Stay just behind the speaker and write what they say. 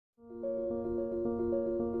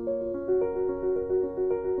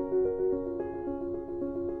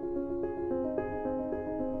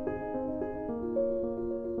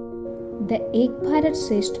The Bharath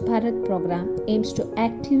Shreshth Bharath program aims to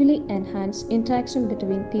actively enhance interaction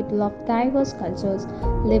between people of diverse cultures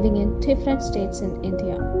living in different states in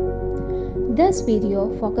India. This video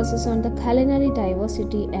focuses on the culinary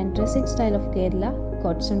diversity and dressing style of Kerala,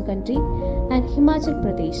 God's own country, and Himachal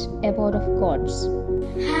Pradesh, abode of gods.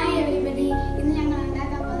 Hi everybody.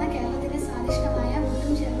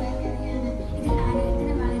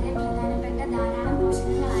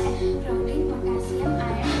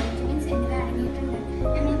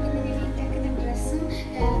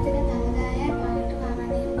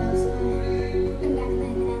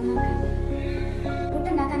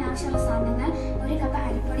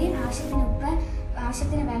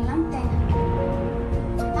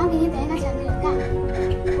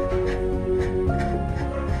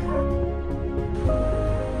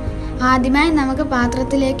 ആദ്യമായി നമുക്ക്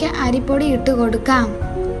പാത്രത്തിലേക്ക് അരിപ്പൊടി ഇട്ട് കൊടുക്കാം.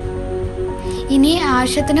 ഇനി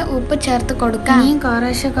ആവശ്യത്തിന് ഉപ്പ് ചേർത്ത് കൊടുക്കാം. ഇനി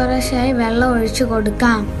കുറേശ്ശെയായി വെള്ളം ഒഴിച്ചു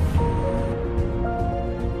കൊടുക്കാം.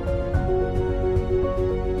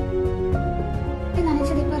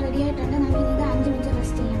 നനച്ചതിപ്പോൾ റെഡി ആയിട്ടുണ്ട്. നമുക്ക് ഇത് 5 മിനിറ്റ്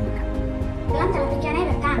റെസ്റ്റ് ചെയ്യാൻ വെക്കാം. വെള്ളം തിളപ്പിക്കാനായി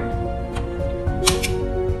വെക്കാം.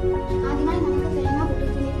 ആദ്യമായി നമുക്ക് തേങ്ങ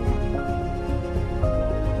പുട്ടുപൊടിയിലേക്ക് ഇടാം.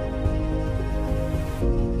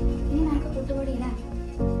 ഇനി നമുക്ക് പുട്ടുപൊടി ഇടാം.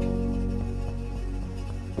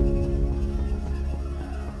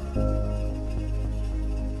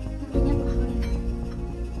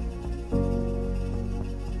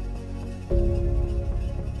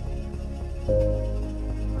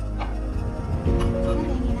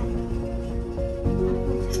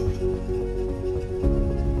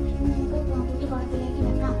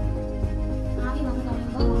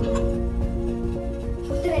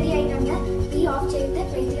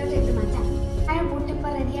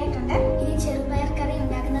 ഇനി ചെറുപയർ കറി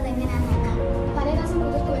ഉണ്ടാക്കുന്നത് എങ്ങനെയാണെന്ന് നോക്കാം. തലേദിവസം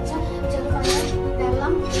കുതിർത്ത് വെച്ച ചെറുപയർ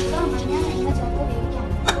വെള്ളം, ഉപ്പ്, മഞ്ഞൾ എന്നിവ ചേർത്ത് വേവിക്കാം.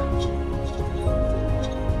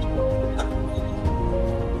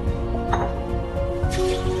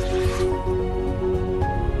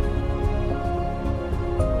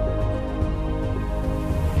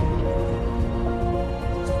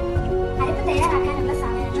 അരപ്പ് തയ്യാറാക്കാനുള്ള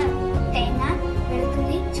സാധനങ്ങൾ: തേങ്ങ,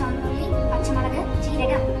 വെളുത്തുള്ളി, ചുവന്നുള്ളി, പച്ചമുളക്,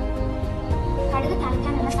 ജീരകം. കടുക്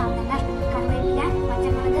തളിക്കാനുള്ള സാധനങ്ങൾ: കറിവേപ്പില,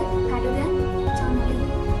 പച്ചമുളക്, കടുക്, ചുവന്നുള്ളി.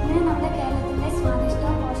 ഇങ്ങനെ നമ്മുടെ കേരളത്തിന്റെ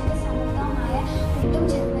സ്വാദിഷ്ടവും പോഷക സമൃദ്ധവുമായ പുട്ടും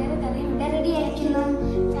ചെറുപയർ കറിയും ഇവിടെ റെഡി ആയിരിക്കുന്നു.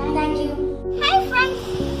 Thank you. Hi friends,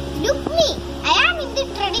 look me. I am in the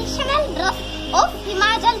traditional dress of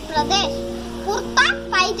Himachal Pradesh. Kurta,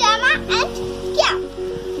 pajama and cap.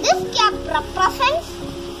 This cap represents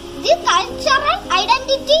the cultural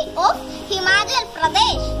identity of Himachal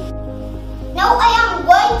Pradesh. Now I am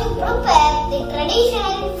going to prepare the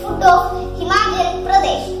traditional food of Himachal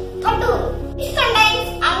Pradesh, Khattur. It contains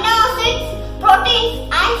amino acids, proteins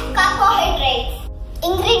and carbohydrates.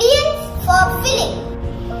 Ingredients for filling: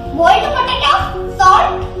 boiled potato, salt,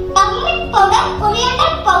 turmeric powder,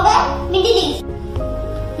 coriander powder, middle east.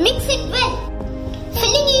 Mix it well.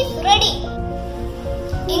 Filling is ready.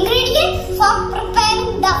 Ingredients for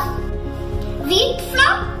preparing duff: wheat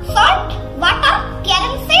flour, salt, water,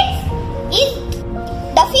 carom seeds, yeast.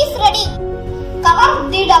 Duff is ready. Cover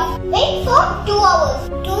the duff. Wait for 2 hours.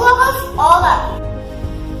 2 hours over.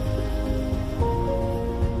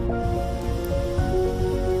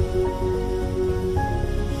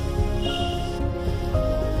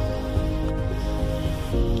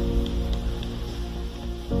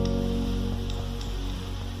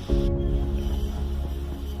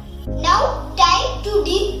 Now time to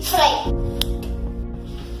deep fry.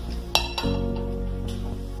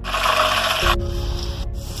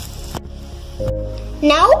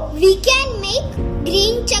 Now we can make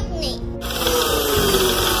green chutney.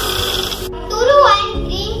 Turu and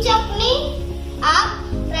green chutney are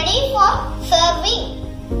ready for serving.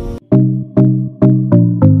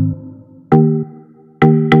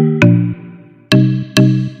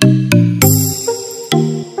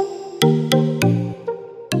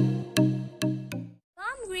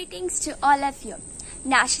 Warm greetings to all of you.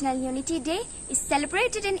 National Unity Day is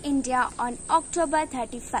celebrated in India on October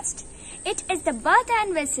 31st. It is the birth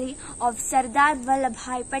anniversary of Sardar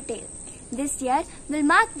Vallabhbhai Patel. This year will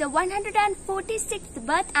mark the 146th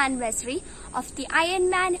birth anniversary of the Iron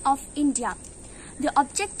Man of India. The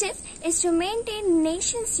objective is to maintain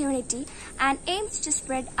nation's unity and aims to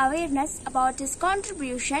spread awareness about his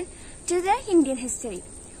contribution to the Indian history.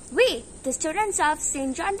 We, the students of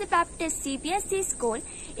St. John the Baptist CBSE School,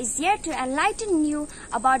 is here to enlighten you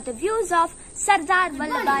about the views of Sardar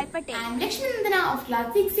Vallabhbhai Patel. I am Lakshmi of Class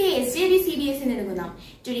 6A SJV CBSE Nirgunam.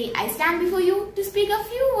 Today I stand before you to speak a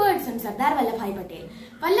few words on Sardar Vallabhbhai Patel.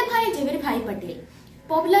 Vallabhbhai Jagaribhai Patel.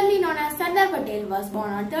 popularly known as Sardar Patel, was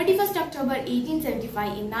born on 31st October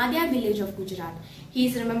 1875 in Nadia village of Gujarat. He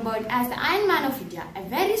is remembered as the Iron Man of India, a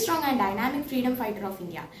very strong and dynamic freedom fighter of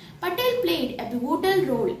India. Patel played a pivotal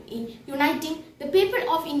role in uniting the people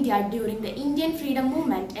of India during the Indian freedom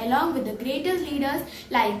movement along with the greatest leaders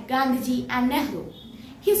like Gandhiji and Nehru.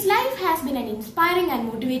 His life has been an inspiring and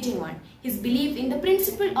motivating one. His belief in the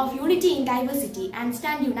principle of unity in diversity and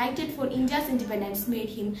stand united for India's independence made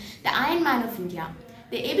him the Iron Man of India.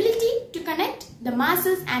 The ability to connect the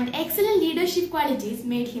masses and excellent leadership qualities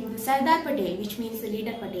made him the Sardar Patel, which means the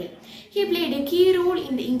leader Patel. He played a key role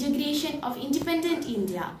in the integration of independent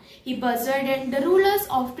India. He persuaded the rulers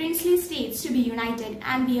of princely states to be united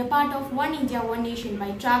and be a part of one India, one nation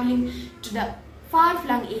by travelling to the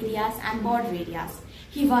far-flung areas and border areas.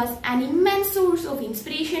 He was an immense source of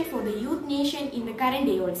inspiration for the youth nation in the current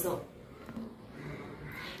day also.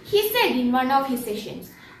 He said in one of his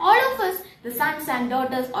sessions, "All of us, the sons and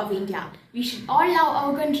daughters of India, we should all love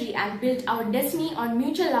our country and build our destiny on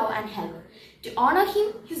mutual love and help." To honor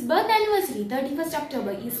him, his birth anniversary, 31st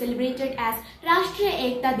October, is celebrated as Rashtriya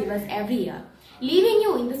Ekta Divas every year. Leaving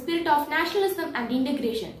you in the spirit of nationalism and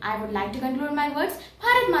integration, I would like to conclude my words.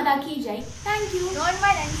 Bharat Mata Ki Jai. Thank you.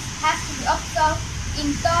 Non-violence has to be observed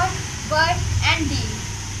in thought, word and deed.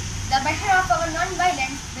 The measure of our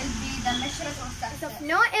non-violence will be the measure of our success. Of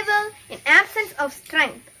no evil in absence of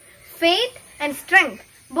strength. Faith and strength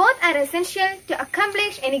both are essential to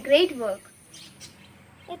accomplish any great work.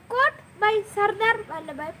 A quote by Sardar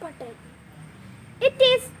Vallabhbhai Patel. It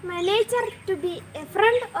is my nature to be a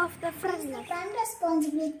friend of the friendless. The prime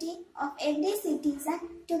responsibility of every citizen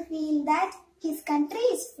to feel that his country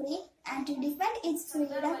is free and to defend its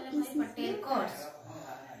freedom is his Patel quotes.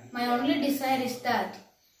 My only desire is that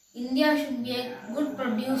India should be a good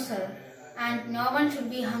producer and no one should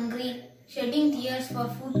be hungry, shedding tears for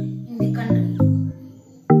food in the country.